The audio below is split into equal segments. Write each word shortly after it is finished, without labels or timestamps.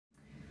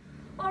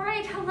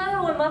right,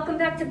 hello and welcome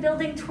back to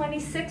Building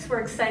 26. We're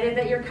excited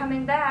that you're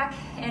coming back,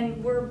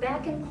 and we're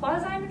back in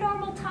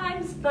quasi-normal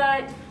times,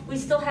 but we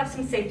still have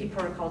some safety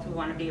protocols we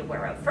want to be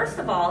aware of. First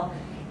of all,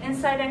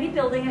 inside any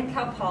building at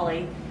Cal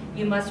Poly,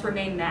 you must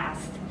remain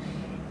masked.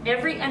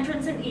 Every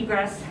entrance and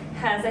egress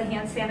has a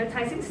hand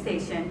sanitizing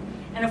station,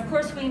 and of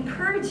course we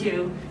encourage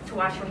you to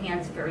wash your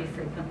hands very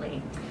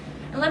frequently.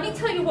 And let me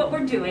tell you what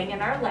we're doing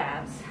in our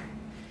labs.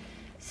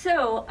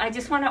 So I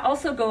just want to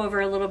also go over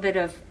a little bit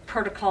of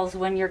protocols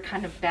when you're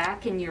kind of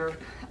back in your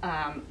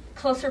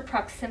closer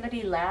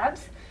proximity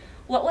labs.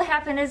 What will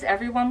happen is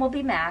everyone will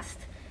be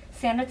masked.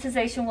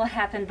 Sanitization will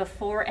happen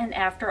before and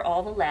after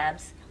all the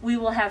labs. We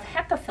will have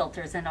HEPA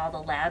filters in all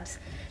the labs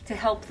to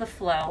help the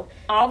flow.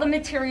 All the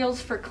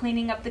materials for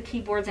cleaning up the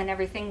keyboards and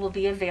everything will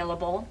be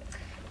available.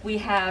 We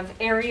have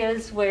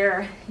areas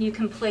where you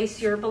can place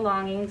your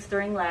belongings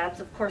during labs.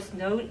 Of course,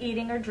 no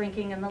eating or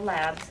drinking in the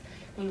labs.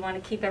 We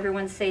want to keep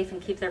everyone safe and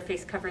keep their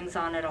face coverings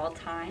on at all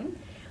time.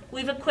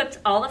 We've equipped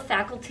all the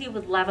faculty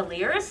with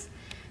lavaliers,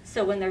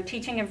 so when they're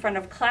teaching in front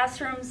of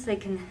classrooms, they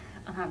can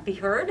be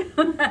heard.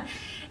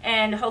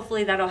 And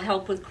hopefully that'll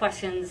help with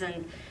questions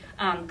and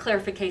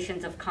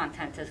clarifications of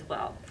content as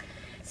well.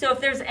 So if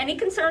there's any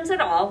concerns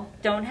at all,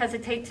 don't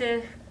hesitate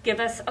to give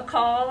us a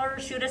call or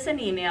shoot us an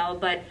email,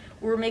 but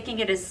we're making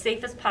it as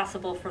safe as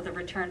possible for the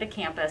return to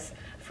campus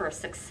for a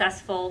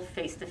successful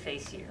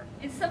face-to-face year.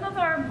 In some of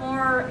our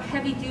more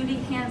heavy-duty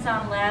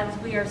hands-on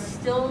labs, we are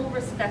still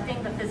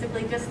respecting the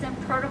physically distant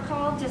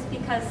protocol just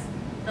because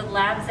the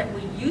labs that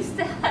we used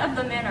to have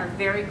them in are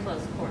very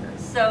close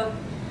quarters. So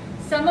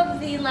some of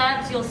the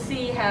labs you'll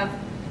see have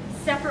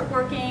separate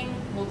working.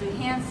 We'll do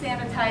hand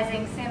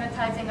sanitizing,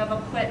 sanitizing of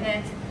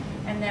equipment,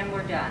 and then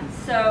we're done.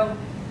 So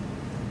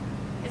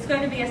it's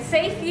going to be a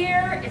safe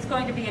year, it's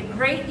going to be a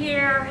great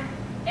year,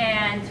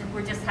 and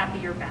we're just happy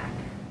you're back.